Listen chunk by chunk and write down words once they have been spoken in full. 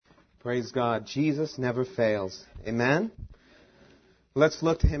Praise God. Jesus never fails. Amen? Let's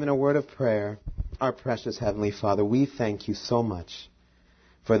look to Him in a word of prayer. Our precious Heavenly Father, we thank You so much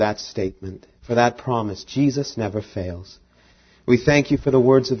for that statement, for that promise. Jesus never fails. We thank You for the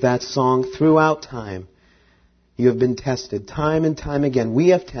words of that song. Throughout time, You have been tested time and time again. We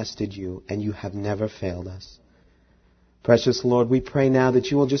have tested You, and You have never failed us. Precious Lord, we pray now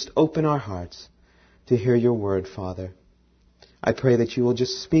that You will just open our hearts to hear Your word, Father. I pray that You will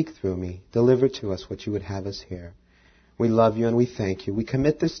just speak through me, deliver to us what You would have us hear. We love You and we thank You. We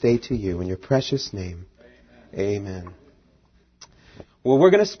commit this day to You in Your precious name. Amen. Well, we're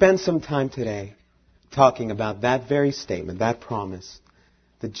going to spend some time today talking about that very statement, that promise,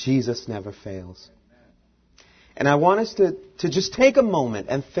 that Jesus never fails. And I want us to just take a moment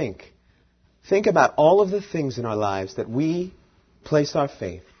and think. Think about all of the things in our lives that we place our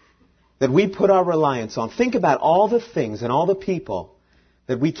faith, that we put our reliance on. Think about all the things and all the people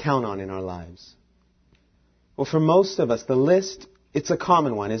that we count on in our lives. Well, for most of us, the list, it's a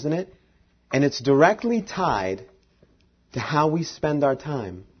common one, isn't it? And it's directly tied to how we spend our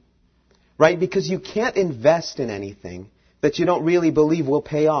time. Right? Because you can't invest in anything that you don't really believe will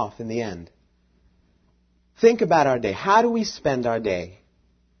pay off in the end. Think about our day. How do we spend our day?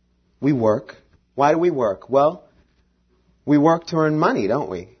 We work. Why do we work? Well, we work to earn money,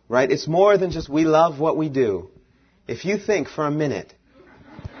 don't we? Right? It's more than just we love what we do. If you think for a minute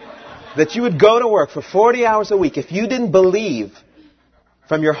that you would go to work for 40 hours a week if you didn't believe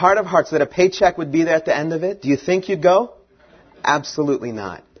from your heart of hearts that a paycheck would be there at the end of it, do you think you'd go? Absolutely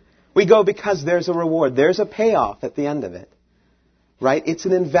not. We go because there's a reward. There's a payoff at the end of it. Right? It's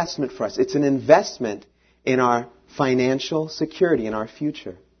an investment for us. It's an investment in our financial security, in our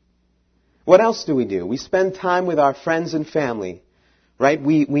future. What else do? We spend time with our friends and family. Right?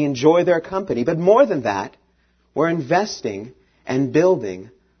 We enjoy their company. But more than that, we're investing and building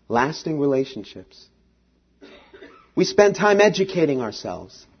lasting relationships. We spend time educating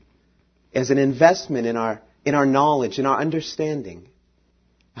ourselves as an investment in our knowledge, in our understanding,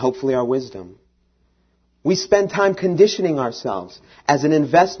 hopefully our wisdom. We spend time conditioning ourselves as an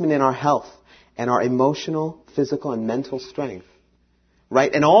investment in our health and our emotional, physical, and mental strength.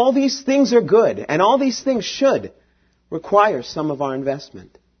 Right? And all these things are good, and all these things should require some of our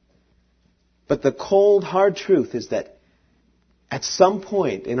investment. But the cold, hard truth is that at some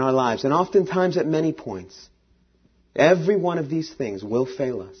point in our lives, and oftentimes at many points, every one of these things will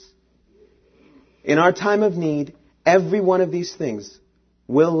fail us. In our time of need, every one of these things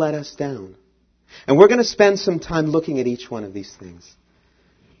will let us down. And we're going to spend some time looking at each one of these things.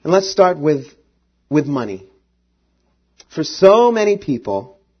 And let's start with money. For so many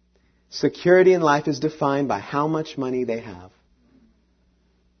people, security in life is defined by how much money they have.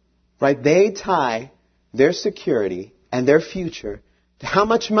 Right? They tie their security and their future to how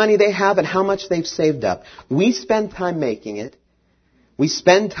much money they have and how much they've saved up. We spend time making it. We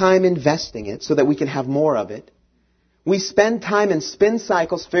spend time investing it so that we can have more of it. We spend time in spin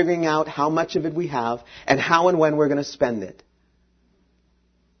cycles figuring out how much of it we have and how and when we're going to spend it.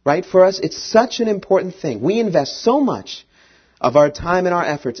 Right? For us, it's such an important thing. We invest so much of our time and our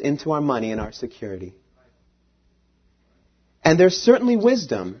efforts into our money and our security. And there's certainly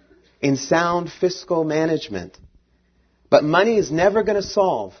wisdom in sound fiscal management. But money is never going to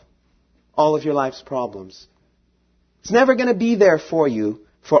solve all of your life's problems. It's never going to be there for you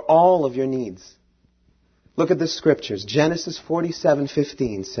for all of your needs. Look at the scriptures. Genesis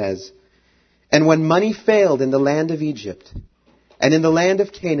 47:15 says, "And when money failed in the land of Egypt, and in the land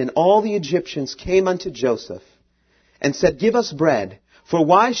of Canaan, all the Egyptians came unto Joseph, and said, Give us bread, for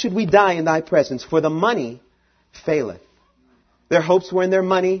why should we die in thy presence? For the money faileth." Their hopes were in their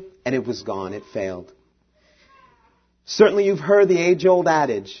money, and it was gone. It failed. Certainly you've heard the age-old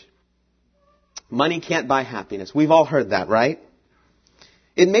adage, money can't buy happiness. We've all heard that, right?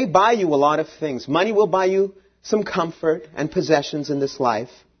 It may buy you a lot of things. Money will buy you some comfort and possessions in this life.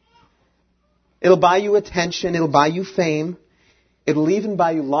 It'll buy you attention. It'll buy you fame. It'll even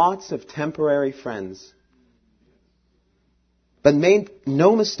buy you lots of temporary friends. But make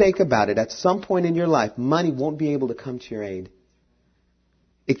no mistake about it, at some point in your life, money won't be able to come to your aid.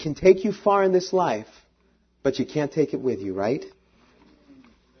 It can take you far in this life, but you can't take it with you, right?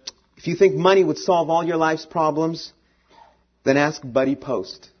 If you think money would solve all your life's problems, then ask Buddy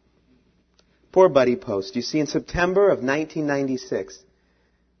Post. Poor Buddy Post. You see, in September of 1996,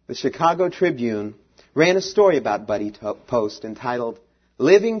 the Chicago Tribune ran a story about Buddy Post entitled,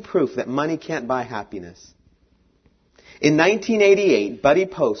 "Living Proof That Money Can't Buy Happiness." In 1988, Buddy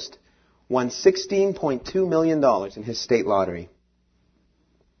Post won $16.2 million in his state lottery.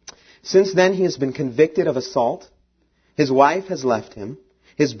 Since then, he has been convicted of assault. His wife has left him.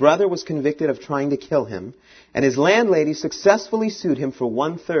 His brother was convicted of trying to kill him, and his landlady successfully sued him for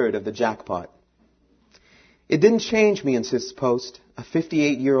 1/3 of the jackpot. It didn't change me, insists Post, a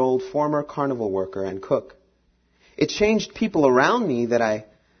 58-year-old former carnival worker and cook. It changed people around me that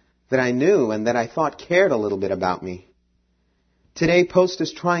I knew and that I thought cared a little bit about me. Today, Post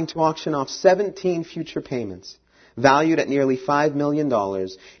is trying to auction off 17 future payments, valued at nearly $5 million,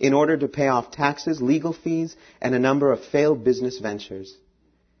 in order to pay off taxes, legal fees, and a number of failed business ventures.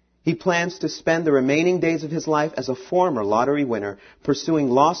 He plans to spend the remaining days of his life as a former lottery winner, pursuing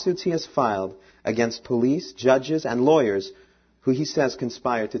lawsuits he has filed against police, judges, and lawyers who he says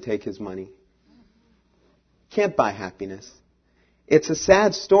conspire to take his money. Can't buy happiness. It's a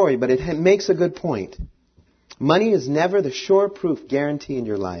sad story, but it makes a good point. Money is never the sure-proof guarantee in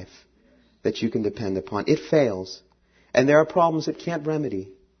your life that you can depend upon. It fails, and there are problems it can't remedy.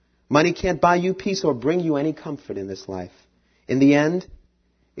 Money can't buy you peace or bring you any comfort in this life. In the end,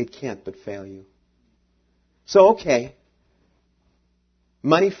 it can't but fail you. So, okay,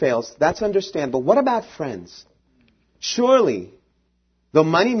 money fails. That's understandable. What about friends? Surely, though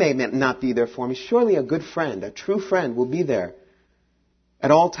money may not be there for me, surely a good friend, a true friend, will be there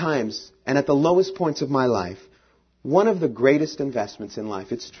at all times and at the lowest points of my life. One of the greatest investments in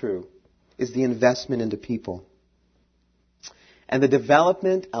life, it's true, is the investment into people. And the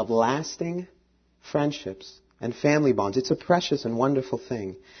development of lasting friendships and family bonds. It's a precious and wonderful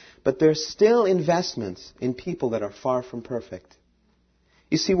thing. But there's still investments in people that are far from perfect.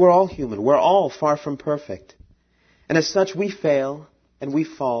 You see, we're all human. We're all far from perfect. And as such, we fail and we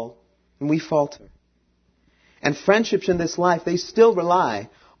fall and we falter. And friendships in this life, they still rely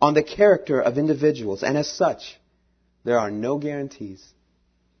on the character of individuals. And as such, there are no guarantees.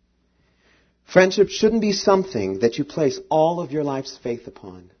 Friendship shouldn't be something that you place all of your life's faith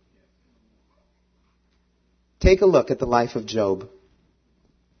upon. Take a look at the life of Job.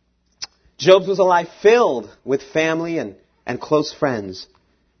 Job's was a life filled with family and close friends.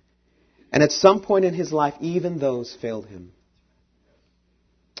 And at some point in his life, even those failed him.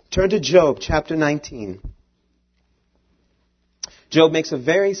 Turn to Job chapter 19. Job makes a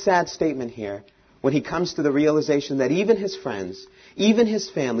very sad statement here when he comes to the realization that even his friends, even his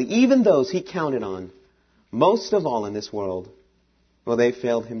family, even those he counted on, most of all in this world, well, they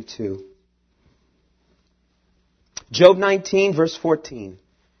failed him too. Job 19, verse 14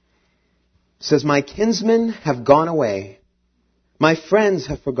 says, "My kinsmen have gone away. My friends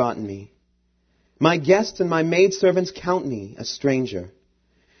have forgotten me. My guests and my maidservants count me a stranger.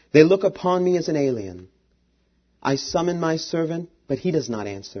 They look upon me as an alien. I summon my servant, but he does not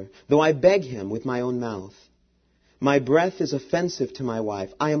answer, though I beg him with my own mouth. My breath is offensive to my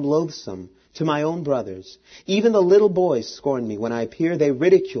wife. I am loathsome to my own brothers. Even the little boys scorn me. When I appear, they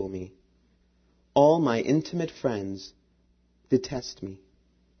ridicule me. All my intimate friends detest me.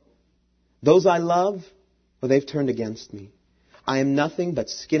 Those I love, well, they've turned against me. I am nothing but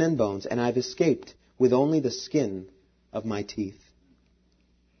skin and bones, and I've escaped with only the skin of my teeth."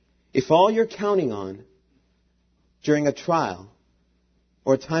 If all you're counting on during a trial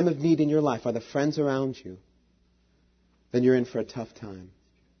or a time of need in your life are the friends around you, then you're in for a tough time.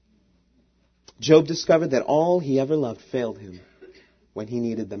 Job discovered that all he ever loved failed him when he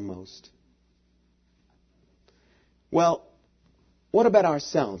needed them most. Well, what about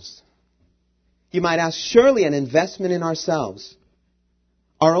ourselves? You might ask, surely an investment in ourselves,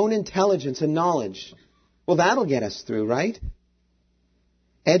 our own intelligence and knowledge, well, that'll get us through, right?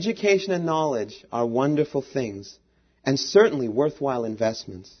 Education and knowledge are wonderful things and certainly worthwhile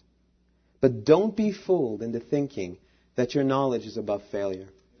investments. But don't be fooled into thinking that your knowledge is above failure.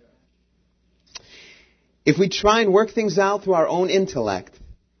 If we try and work things out through our own intellect,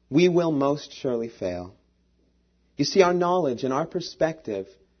 we will most surely fail. You see, our knowledge and our perspective,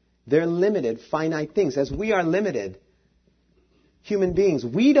 they're limited, finite things. As we are limited human beings,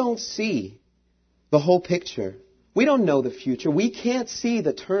 we don't see the whole picture. We don't know the future. We can't see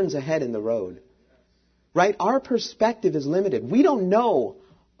the turns ahead in the road. Right? Our perspective is limited. We don't know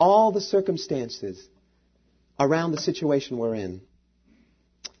all the circumstances around the situation we're in.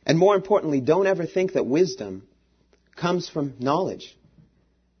 And more importantly, don't ever think that wisdom comes from knowledge.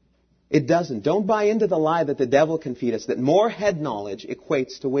 It doesn't. Don't buy into the lie that the devil can feed us, that more head knowledge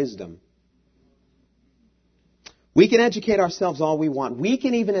equates to wisdom. We can educate ourselves all we want. We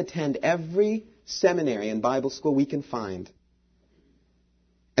can even attend every seminary and Bible school we can find.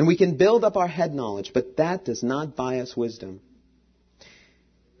 And we can build up our head knowledge, but that does not buy us wisdom.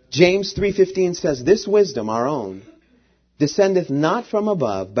 James 3:15 says, "This wisdom, our own, descendeth not from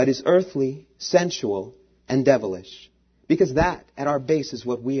above, but is earthly, sensual, and devilish." Because that, at our base, is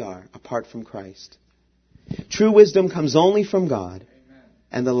what we are, apart from Christ. True wisdom comes only from God.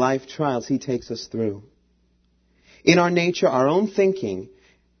 and the life trials He takes us through. In our nature, our own thinking,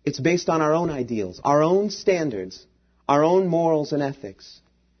 it's based on our own ideals, our own standards, our own morals and ethics.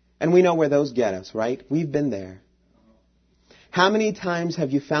 And we know where those get us, right? We've been there. How many times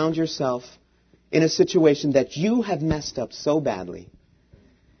have you found yourself in a situation that you have messed up so badly?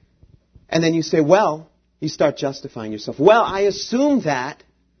 And then you say, well, you start justifying yourself. Well, I assumed that.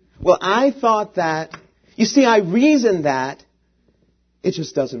 Well, I thought that. You see, I reasoned that. It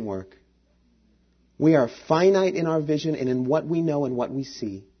just doesn't work. We are finite in our vision and in what we know and what we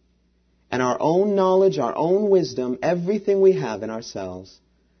see. And our own knowledge, our own wisdom, everything we have in ourselves,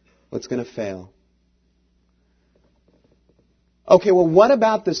 it's going to fail. Okay, well, what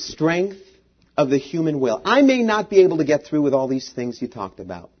about the strength of the human will? I may not be able to get through with all these things you talked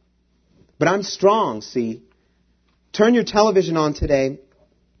about. But I'm strong, see. Turn your television on today,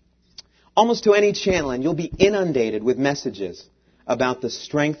 almost to any channel, and you'll be inundated with messages about the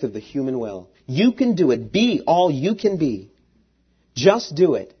strength of the human will. You can do it. Be all you can be. Just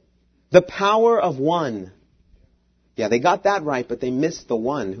do it. The power of one. Yeah, they got that right, but they missed the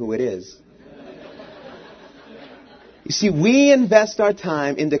one who it is. You see, we invest our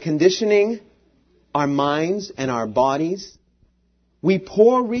time into conditioning our minds and our bodies. We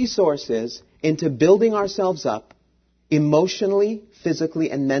pour resources into building ourselves up emotionally,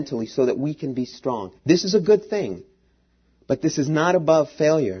 physically, and mentally so that we can be strong. This is a good thing, but this is not above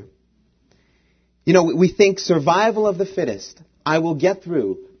failure. You know, we think survival of the fittest. I will get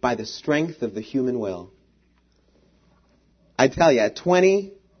through by the strength of the human will. I tell you, at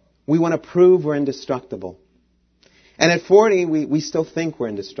 20, we want to prove we're indestructible. And at 40, we still think we're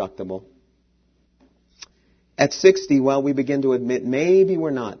indestructible. At 60, well, we begin to admit maybe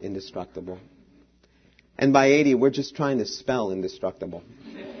we're not indestructible. And by 80, we're just trying to spell indestructible.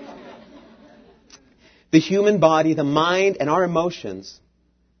 The human body, the mind, and our emotions,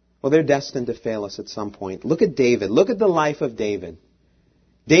 well, they're destined to fail us at some point. Look at David. Look at the life of David.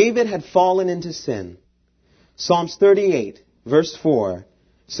 David had fallen into sin. Psalms 38, verse 4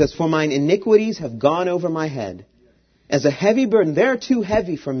 says, "For mine iniquities have gone over my head. As a heavy burden, they are too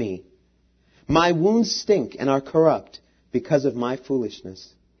heavy for me. My wounds stink and are corrupt because of my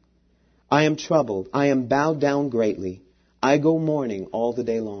foolishness. I am troubled. I am bowed down greatly. I go mourning all the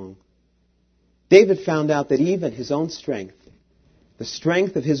day long." David found out that even his own strength, the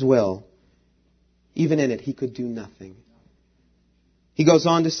strength of his will, even in it, he could do nothing. He goes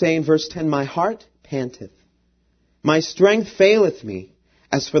on to say in verse 10, "My heart panteth. My strength faileth me.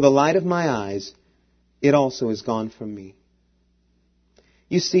 As for the light of my eyes, it also is gone from me."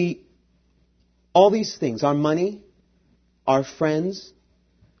 You see, all these things, our money, our friends,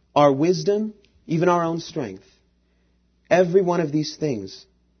 our wisdom, even our own strength, every one of these things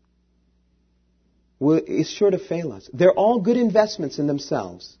is sure to fail us. They're all good investments in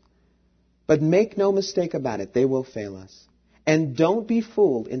themselves. But make no mistake about it, they will fail us. And don't be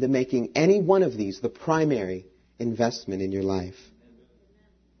fooled into making any one of these the primary investment in your life.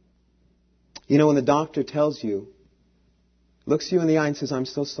 You know, when the doctor tells you, looks you in the eye and says, "I'm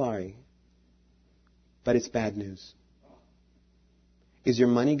so sorry, but it's bad news." Is your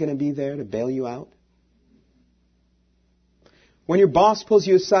money going to be there to bail you out? When your boss pulls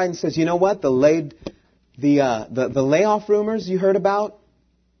you aside and says, "You know what, the layoff rumors you heard about,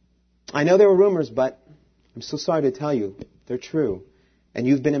 I know they were rumors, but I'm so sorry to tell you, they're true. And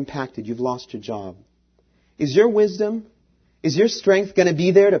you've been impacted. You've lost your job." Is your wisdom, is your strength going to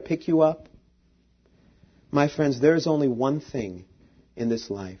be there to pick you up? My friends, there is only one thing in this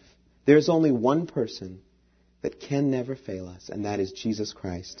life. There is only one person that can never fail us, and that is Jesus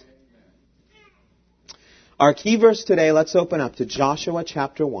Christ. Our key verse today, let's open up to Joshua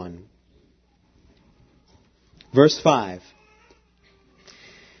chapter 1, verse 5.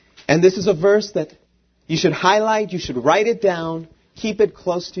 And this is a verse that you should highlight, you should write it down, keep it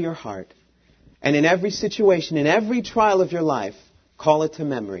close to your heart. And in every situation, in every trial of your life, call it to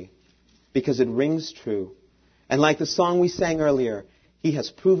memory, because it rings true. And like the song we sang earlier, He has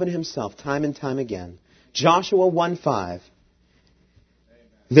proven Himself time and time again. Joshua 1:5.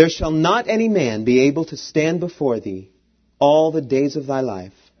 "There shall not any man be able to stand before thee all the days of thy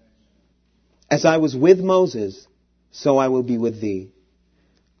life. As I was with Moses, so I will be with thee.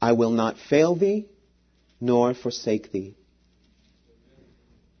 I will not fail thee, nor forsake thee."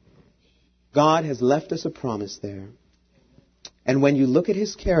 God has left us a promise there. And when you look at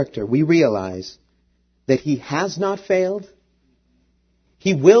His character, we realize that He has not failed,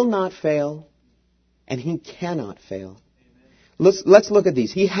 He will not fail, and He cannot fail. Let's look at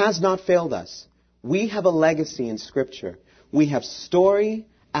these. He has not failed us. We have a legacy in Scripture. We have story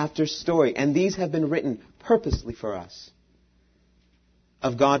after story, and these have been written purposely for us.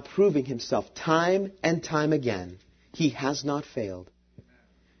 of God proving himself time and time again. He has not failed.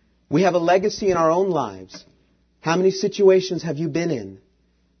 We have a legacy in our own lives. How many situations have you been in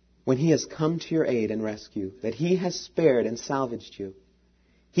when he has come to your aid and rescue, that he has spared and salvaged you?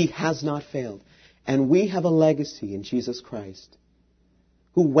 He has not failed. And we have a legacy in Jesus Christ,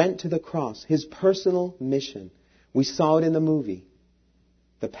 who went to the cross, his personal mission. We saw it in the movie,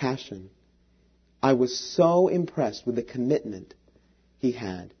 The Passion. I was so impressed with the commitment he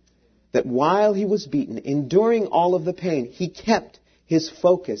had, that while he was beaten, enduring all of the pain, he kept his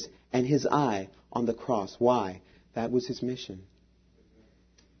focus and his eye on the cross. Why? That was his mission.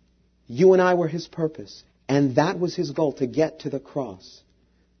 You and I were his purpose, and that was his goal, to get to the cross,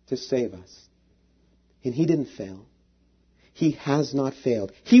 to save us. And he didn't fail. He has not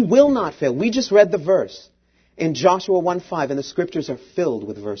failed. He will not fail. We just read the verse in Joshua 1:5, and the scriptures are filled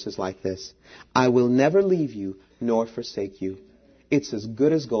with verses like this. I will never leave you nor forsake you. It's as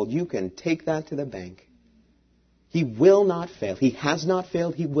good as gold. You can take that to the bank. He will not fail. He has not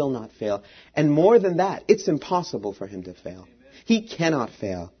failed. He will not fail. And more than that, it's impossible for him to fail. He cannot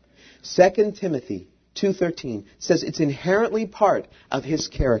fail. 2 Timothy 2:13 says it's inherently part of his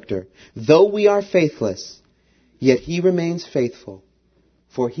character. Though we are faithless, yet he remains faithful,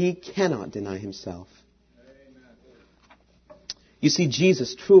 for he cannot deny himself. You see,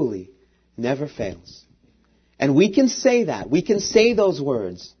 Jesus truly never fails. And we can say that. We can say those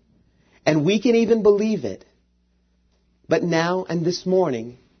words. And we can even believe it. But now and this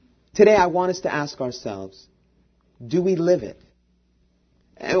morning, today I want us to ask ourselves, do we live it?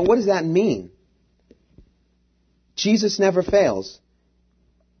 And what does that mean? Jesus never fails.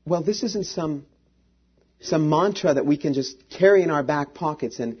 Well, this isn't some mantra that we can just carry in our back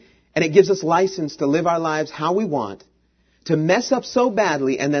pockets and it gives us license to live our lives how we want, to mess up so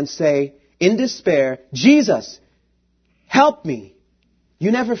badly and then say, in despair, Jesus, help me.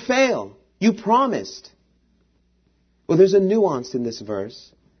 You never fail. You promised. Well, there's a nuance in this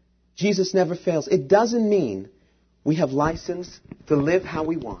verse. Jesus never fails. It doesn't mean we have license to live how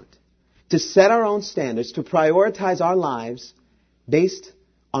we want, to set our own standards, to prioritize our lives based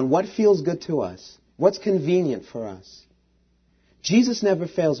on what feels good to us, what's convenient for us. Jesus never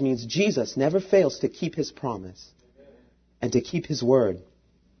fails means Jesus never fails to keep his promise and to keep his word.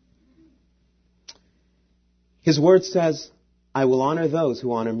 His word says, I will honor those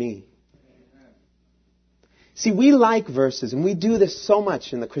who honor me. See, we like verses, and we do this so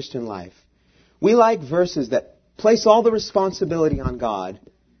much in the Christian life. We like verses that place all the responsibility on God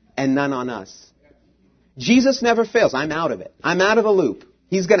and none on us. Jesus never fails. I'm out of it. I'm out of the loop.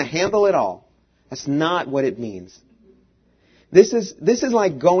 He's going to handle it all. That's not what it means. This is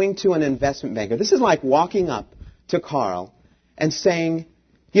like going to an investment banker. This is like walking up to Carl and saying,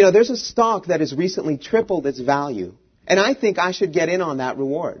 you know, there's a stock that has recently tripled its value, and I think I should get in on that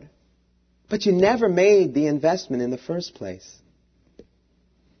reward. But you never made the investment in the first place.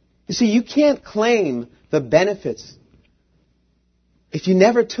 You see, you can't claim the benefits if you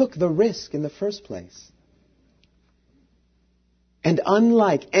never took the risk in the first place. And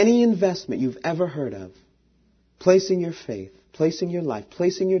unlike any investment you've ever heard of, placing your faith, placing your life,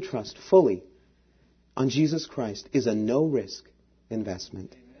 placing your trust fully on Jesus Christ is a no-risk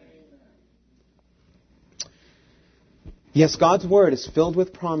investment. Yes, God's Word is filled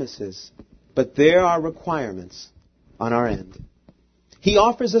with promises, but there are requirements on our end. He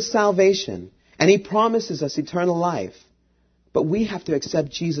offers us salvation, and He promises us eternal life. But we have to accept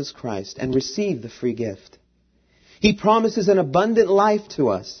Jesus Christ and receive the free gift. He promises an abundant life to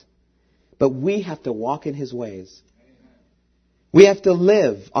us, but we have to walk in His ways. We have to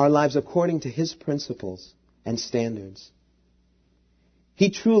live our lives according to His principles and standards. He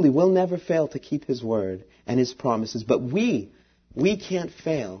truly will never fail to keep His word and His promises, but we can't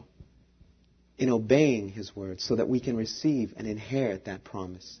fail in obeying His word so that we can receive and inherit that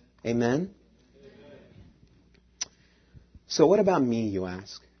promise. Amen? So what about me, you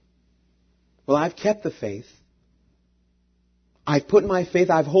ask? Well, I've kept the faith. I've put my faith,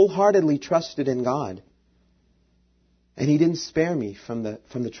 I've wholeheartedly trusted in God. And He didn't spare me from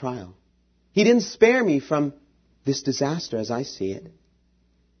the trial. He didn't spare me from this disaster as I see it.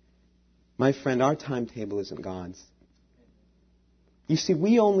 My friend, our timetable isn't God's. You see,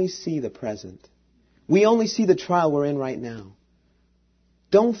 we only see the present. We only see the trial we're in right now.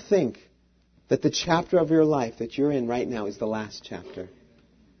 Don't think that the chapter of your life that you're in right now is the last chapter.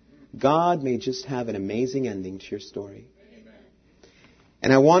 God may just have an amazing ending to your story.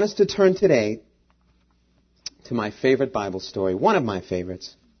 And I want us to turn today to my favorite Bible story, one of my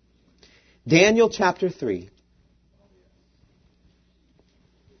favorites. Daniel chapter 3.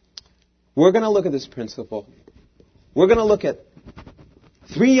 We're going to look at this principle. We're going to look at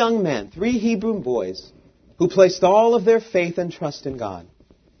Three young men, three Hebrew boys, who placed all of their faith and trust in God,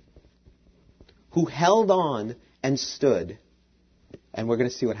 who held on and stood. And we're going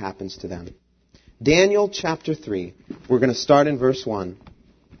to see what happens to them. Daniel chapter 3. We're going to start in verse 1.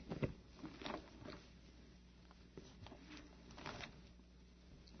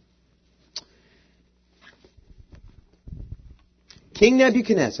 King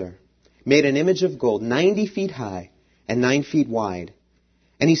Nebuchadnezzar made an image of gold 90 feet high and 9 feet wide,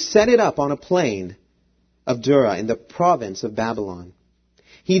 and he set it up on a plain of Dura in the province of Babylon.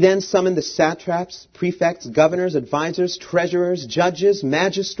 He then summoned the satraps, prefects, governors, advisors, treasurers, judges,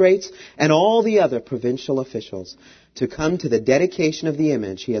 magistrates, and all the other provincial officials to come to the dedication of the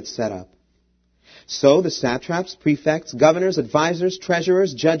image he had set up. So the satraps, prefects, governors, advisors,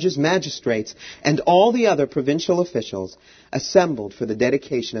 treasurers, judges, magistrates, and all the other provincial officials assembled for the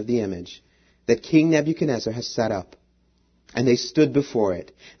dedication of the image that King Nebuchadnezzar has set up. And they stood before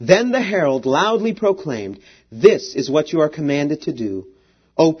it. Then the herald loudly proclaimed, "This is what you are commanded to do,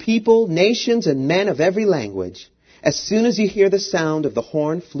 O people, nations, and men of every language. As soon as you hear the sound of the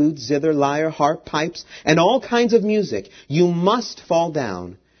horn, flute, zither, lyre, harp, pipes, and all kinds of music, you must fall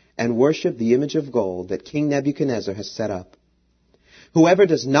down and worship the image of gold that King Nebuchadnezzar has set up. Whoever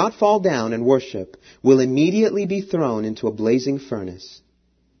does not fall down and worship will immediately be thrown into a blazing furnace."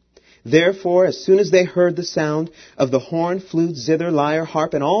 Therefore, as soon as they heard the sound of the horn, flute, zither, lyre,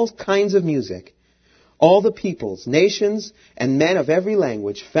 harp, and all kinds of music, all the peoples, nations, and men of every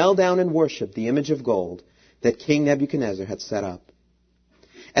language fell down and worshipped the image of gold that King Nebuchadnezzar had set up.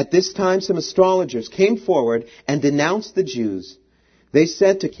 At this time, some astrologers came forward and denounced the Jews. They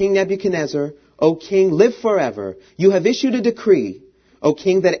said to King Nebuchadnezzar, "O king, live forever. You have issued a decree, O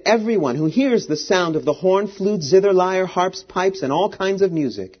king, that everyone who hears the sound of the horn, flute, zither, lyre, harps, pipes, and all kinds of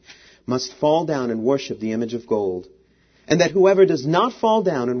music must fall down and worship the image of gold, and that whoever does not fall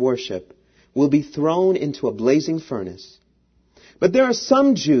down and worship will be thrown into a blazing furnace. But there are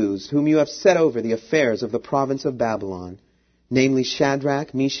some Jews whom you have set over the affairs of the province of Babylon, namely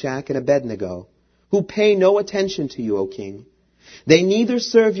Shadrach, Meshach, and Abednego, who pay no attention to you, O king. They neither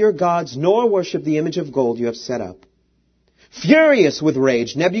serve your gods nor worship the image of gold you have set up." Furious with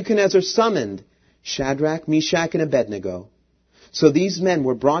rage, Nebuchadnezzar summoned Shadrach, Meshach, and Abednego. So these men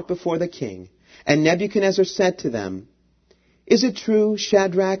were brought before the king, and Nebuchadnezzar said to them, "Is it true,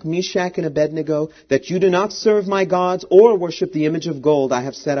 Shadrach, Meshach, and Abednego, that you do not serve my gods or worship the image of gold I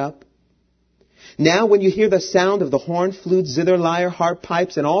have set up? Now when you hear the sound of the horn, flute, zither, lyre, harp,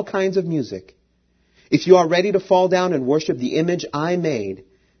 pipes, and all kinds of music, if you are ready to fall down and worship the image I made,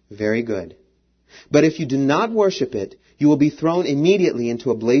 very good. But if you do not worship it, you will be thrown immediately into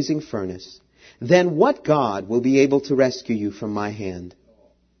a blazing furnace. Then what God will be able to rescue you from my hand?"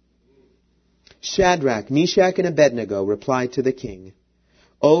 Shadrach, Meshach, and Abednego replied to the king,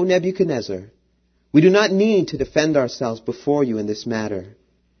 "O Nebuchadnezzar, we do not need to defend ourselves before you in this matter.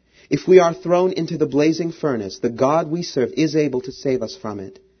 If we are thrown into the blazing furnace, the God we serve is able to save us from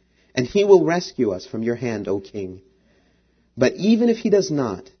it, and he will rescue us from your hand, O king. But even if he does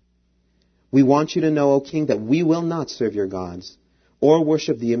not, we want you to know, O king, that we will not serve your gods or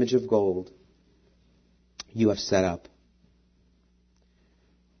worship the image of gold you have set up."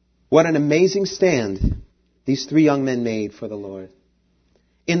 What an amazing stand these three young men made for the Lord.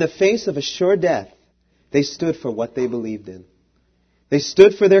 In the face of a sure death, they stood for what they believed in. They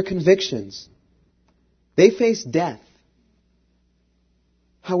stood for their convictions. They faced death.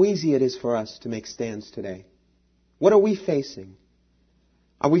 How easy it is for us to make stands today. What are we facing?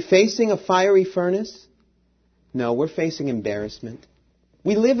 Are we facing a fiery furnace? No, we're facing embarrassment.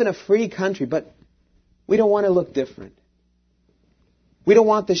 We live in a free country, but we don't want to look different. We don't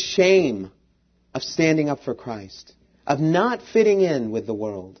want the shame of standing up for Christ, of not fitting in with the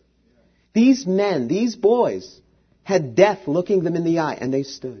world. These men, these boys, had death looking them in the eye, and they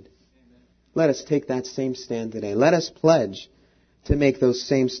stood. Let us take that same stand today. Let us pledge to make those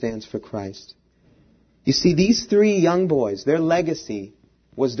same stands for Christ. You see, these three young boys, their legacy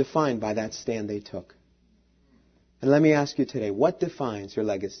was defined by that stand they took. And let me ask you today, what defines your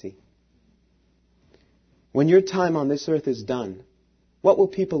legacy? When your time on this earth is done, what will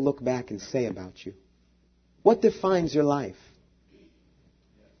people look back and say about you? What defines your life?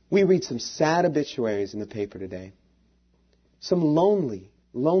 We read some sad obituaries in the paper today. Some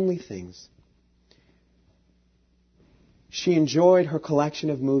lonely things. She enjoyed her collection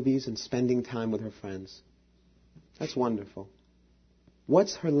of movies and spending time with her friends. That's wonderful.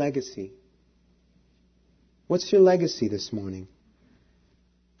 What's her legacy? What's your legacy this morning?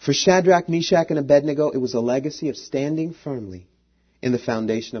 For Shadrach, Meshach, and Abednego, it was a legacy of standing firmly in the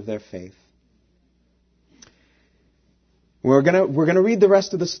foundation of their faith. We're gonna read the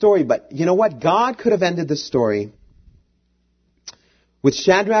rest of the story, but you know what? God could have ended the story with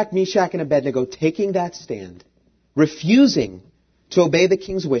Shadrach, Meshach, and Abednego taking that stand, refusing to obey the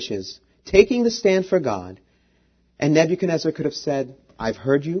king's wishes, taking the stand for God, and Nebuchadnezzar could have said, I've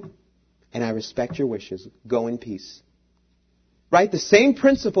heard you, and I respect your wishes. Go in peace. Right? The same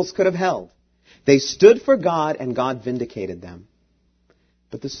principles could have held. They stood for God, and God vindicated them.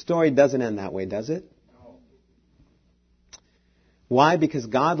 But the story doesn't end that way, does it? No. Why? Because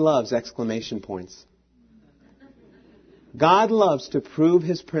God loves exclamation points. God loves to prove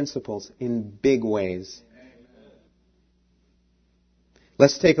His principles in big ways.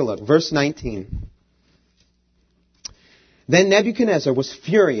 Let's take a look. Verse 19. Then Nebuchadnezzar was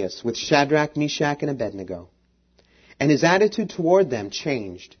furious with Shadrach, Meshach, and Abednego, and his attitude toward them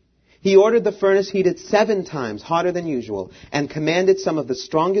changed. He ordered the furnace heated 7 times hotter than usual, and commanded some of the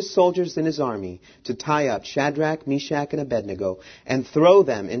strongest soldiers in his army to tie up Shadrach, Meshach, and Abednego, and throw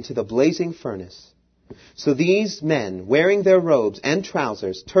them into the blazing furnace. So these men, wearing their robes and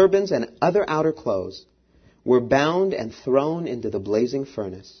trousers, turbans, and other outer clothes, were bound and thrown into the blazing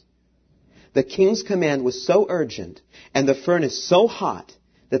furnace. The king's command was so urgent, and the furnace so hot,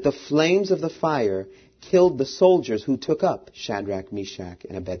 that the flames of the fire killed the soldiers who took up Shadrach, Meshach,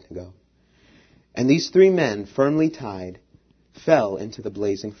 and Abednego. And these 3 men, firmly tied, fell into the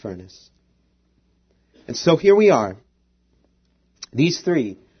blazing furnace. And so here we are. These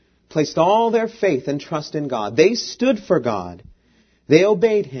 3 placed all their faith and trust in God. They stood for God. They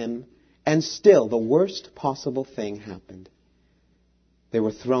obeyed Him, and still the worst possible thing happened. They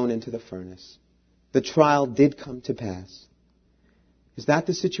were thrown into the furnace. The trial did come to pass. Is that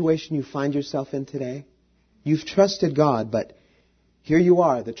the situation you find yourself in today? You've trusted God, but here you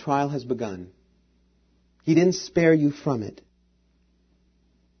are. The trial has begun. He didn't spare you from it.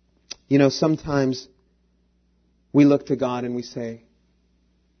 You know, sometimes we look to God and we say,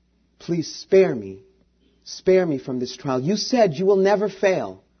 please spare me. Spare me from this trial. You said you will never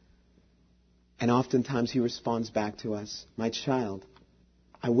fail. And oftentimes He responds back to us, my child,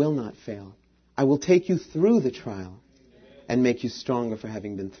 I will not fail. I will take you through the trial and make you stronger for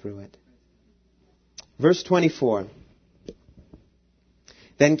having been through it. Verse 24.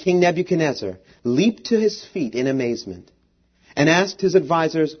 Then King Nebuchadnezzar leaped to his feet in amazement and asked his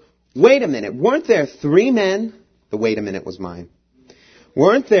advisors, wait a minute, weren't there 3 men? The wait a minute was mine.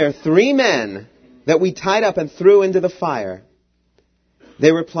 Weren't there 3 men that we tied up and threw into the fire?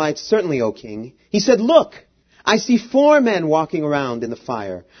 They replied, certainly, O king. He said, look, I see 4 men walking around in the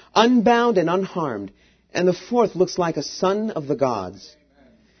fire, unbound and unharmed, and the 4th looks like a son of the gods.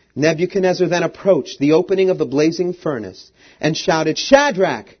 Nebuchadnezzar then approached the opening of the blazing furnace and shouted,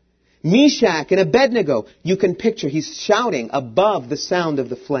 Shadrach, Meshach, and Abednego. You can picture, he's shouting above the sound of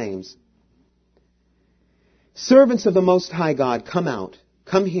the flames. Servants of the Most High God, come out,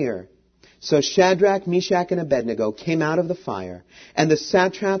 come here. So Shadrach, Meshach, and Abednego came out of the fire, and the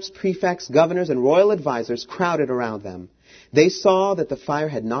satraps, prefects, governors, and royal advisors crowded around them. They saw that the fire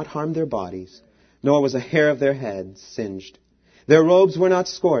had not harmed their bodies, nor was a hair of their heads singed. Their robes were not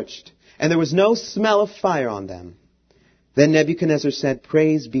scorched, and there was no smell of fire on them. Then Nebuchadnezzar said,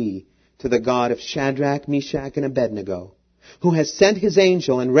 praise be to the God of Shadrach, Meshach, and Abednego, who has sent His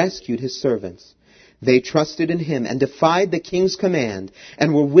angel and rescued His servants. They trusted in Him and defied the king's command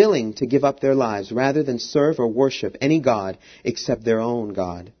and were willing to give up their lives rather than serve or worship any god except their own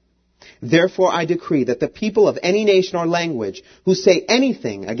God. Therefore I decree that the people of any nation or language who say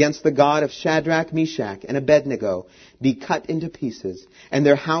anything against the God of Shadrach, Meshach, and Abednego be cut into pieces and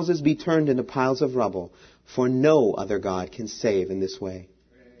their houses be turned into piles of rubble, for no other God can save in this way.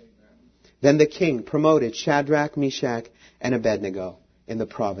 Then the king promoted Shadrach, Meshach, and Abednego in the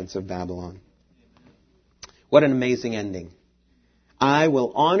province of Babylon. What an amazing ending. I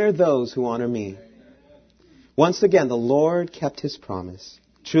will honor those who honor me. Once again, the Lord kept His promise.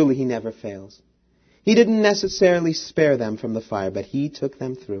 Truly, He never fails. He didn't necessarily spare them from the fire, but He took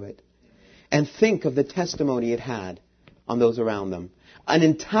them through it. And think of the testimony it had on those around them. An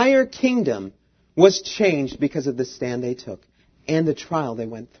entire kingdom was changed because of the stand they took and the trial they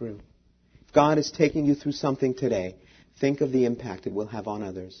went through. If God is taking you through something today, think of the impact it will have on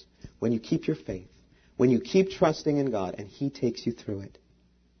others when you keep your faith. When you keep trusting in God and He takes you through it.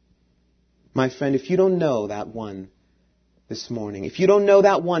 My friend, if you don't know that one this morning, if you don't know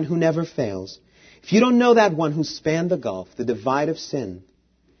that one who never fails, if you don't know that one who spanned the gulf, the divide of sin,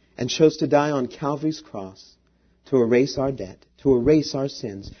 and chose to die on Calvary's cross to erase our debt, to erase our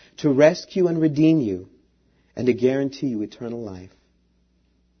sins, to rescue and redeem you, and to guarantee you eternal life,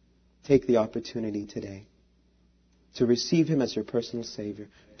 take the opportunity today to receive Him as your personal Savior.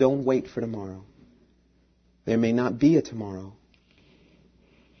 Don't wait for tomorrow. There may not be a tomorrow.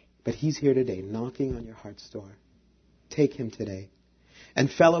 But He's here today, knocking on your heart's door. Take Him today. And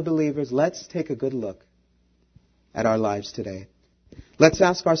fellow believers, let's take a good look at our lives today. Let's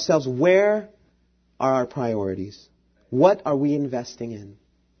ask ourselves, where are our priorities? What are we investing in?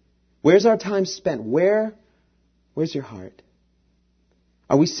 Where's our time spent? Where's your heart?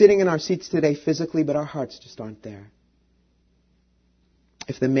 Are we sitting in our seats today physically, but our hearts just aren't there?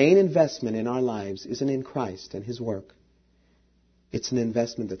 If the main investment in our lives isn't in Christ and His work, it's an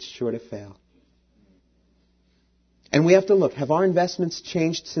investment that's sure to fail. And we have to look, have our investments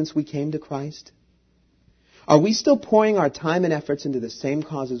changed since we came to Christ? Are we still pouring our time and efforts into the same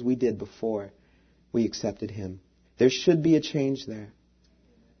causes we did before we accepted Him? There should be a change there.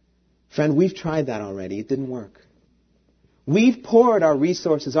 Friend, we've tried that already. It didn't work. We've poured our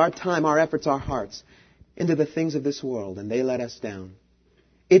resources, our time, our efforts, our hearts into the things of this world, and they let us down.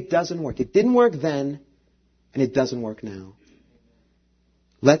 It doesn't work. It didn't work then, and it doesn't work now.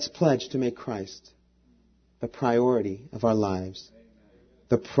 Let's pledge to make Christ the priority of our lives.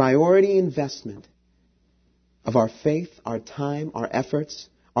 The priority investment of our faith, our time, our efforts,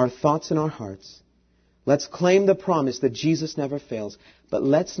 our thoughts, and our hearts. Let's claim the promise that Jesus never fails, but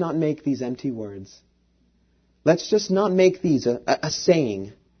let's not make these empty words. Let's just not make these a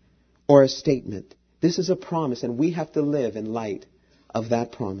saying or a statement. This is a promise, and we have to live in light of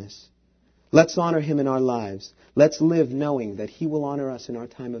that promise. Let's honor Him in our lives. Let's live knowing that He will honor us in our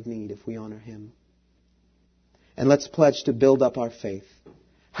time of need if we honor Him. And let's pledge to build up our faith.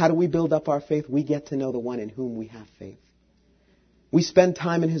 How do we build up our faith? We get to know the one in whom we have faith. We spend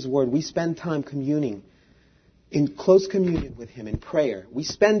time in His Word. We spend time communing, in close communion with Him in prayer. We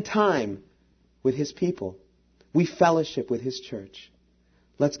spend time with His people. We fellowship with His church.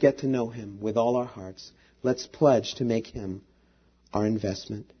 Let's get to know Him with all our hearts. Let's pledge to make Him our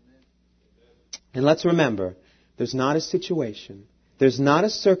investment. And let's remember, there's not a situation, there's not a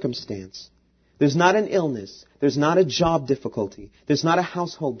circumstance, there's not an illness, there's not a job difficulty, there's not a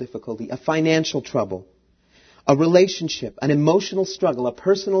household difficulty, a financial trouble, a relationship, an emotional struggle, a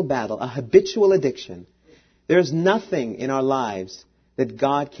personal battle, a habitual addiction. There's nothing in our lives that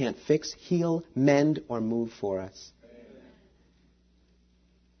God can't fix, heal, mend, or move for us.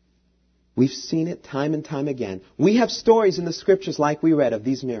 We've seen it time and time again. We have stories in the Scriptures like we read of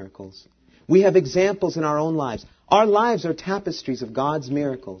these miracles. We have examples in our own lives. Our lives are tapestries of God's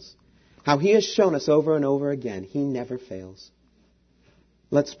miracles. How He has shown us over and over again. He never fails.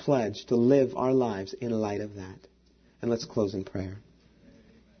 Let's pledge to live our lives in light of that. And let's close in prayer.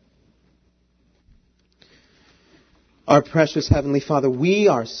 Our precious Heavenly Father, we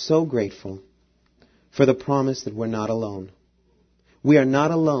are so grateful for the promise that we're not alone. We are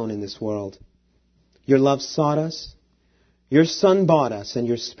not alone in this world. Your love sought us. Your Son bought us, and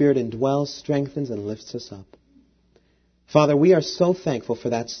your Spirit indwells, strengthens, and lifts us up. Father, we are so thankful for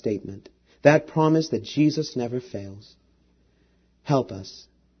that statement, that promise that Jesus never fails. Help us.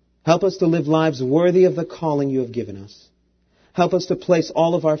 Help us to live lives worthy of the calling you have given us. Help us to place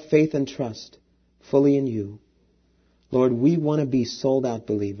all of our faith and trust fully in you. Lord, we want to be sold-out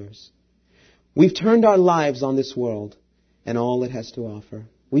believers. We've turned our lives on this world and all it has to offer.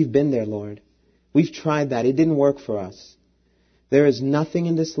 We've been there, Lord. We've tried that. It didn't work for us. There is nothing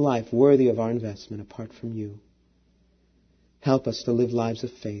in this life worthy of our investment apart from you. Help us to live lives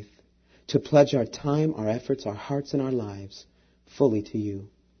of faith, to pledge our time, our efforts, our hearts, and our lives fully to you.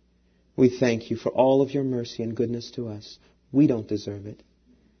 We thank you for all of your mercy and goodness to us. We don't deserve it.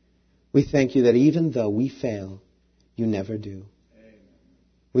 We thank you that even though we fail, you never do. Amen.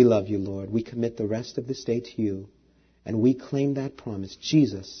 We love you, Lord. We commit the rest of this day to you, and we claim that promise.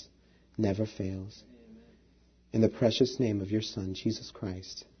 Jesus never fails. Amen. In the precious name of your Son, Jesus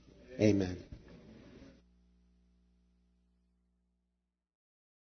Christ. Amen.